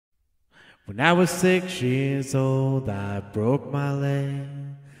When I was 6 years old, I broke my leg.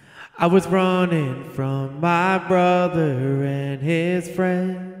 I was running from my brother and his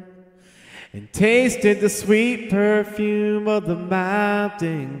friend, and tasted the sweet perfume of the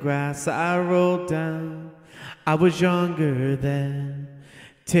mountain grass I rolled down. I was younger then.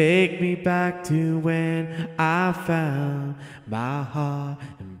 Take me back to when I found my heart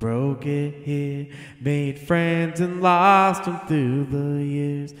and broke it here. Made friends and lost them through the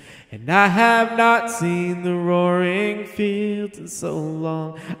years. And I have not seen the roaring fields in so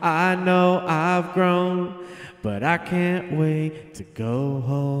long. I know I've grown, but I can't wait to go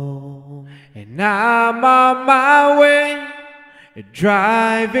home. And I'm on my way,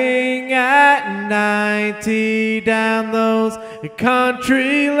 driving at 90 down those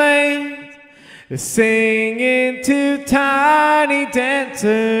country lanes, singing to Tiny Dancer,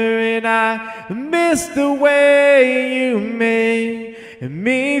 and I miss the way you made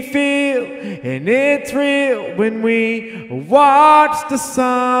me feel, and it's real when we watch the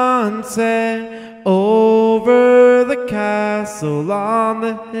sunset over the castle on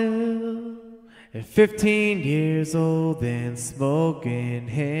the hill. At 15 years old and smoking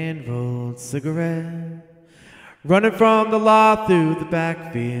hand-rolled cigarette, running from the law through the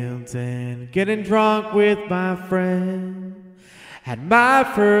backfields and getting drunk with my friend. Had my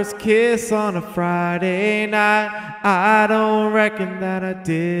first kiss on a Friday night. I don't reckon that I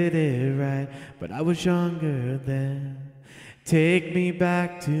did it right, but I was younger then. Take me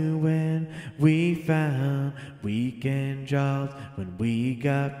back to when we found weekend jobs. When we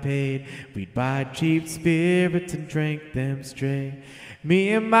got paid, we'd buy cheap spirits and drink them straight.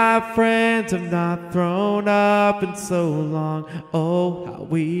 Me and my friends have not thrown up in so long. Oh, how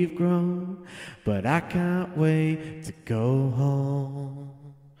we've grown, but I can't wait to go home.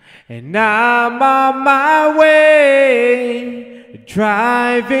 And I'm on my way,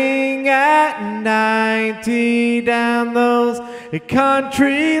 driving at 90 down those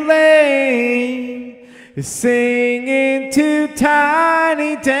country lanes, singing to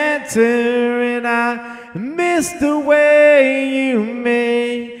Tiny Dancer, and I miss the way you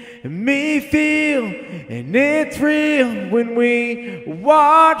made me feel, and it's real when we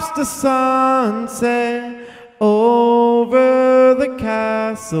watch the sunset over the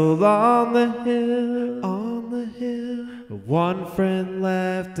castle on the hill, on the hill. One friend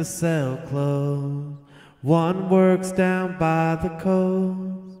left to sell clothes, one works down by the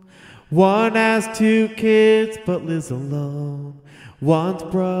coast, one has 2 kids but lives alone, one's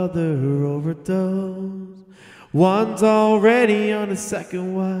brother overdosed, one's already on his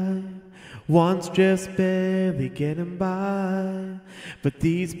second wife, one's just barely getting by. But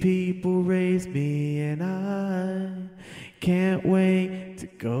these people raised me and I can't wait to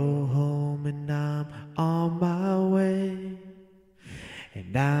go home, and I'm on my way.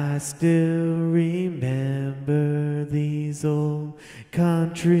 And I still remember these old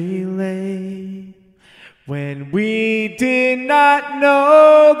country lanes, when we did not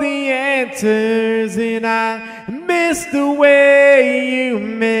know the answers, and I miss the way you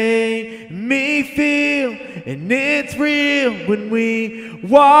made me feel, and it's real when we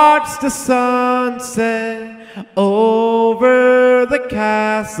watch the sunset over the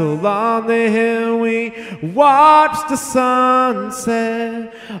castle on the hill. We watch the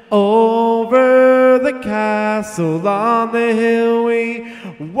sunset over the castle on the hill. We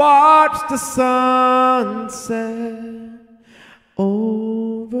watch the sunset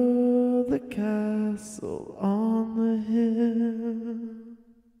over the castle on the hill.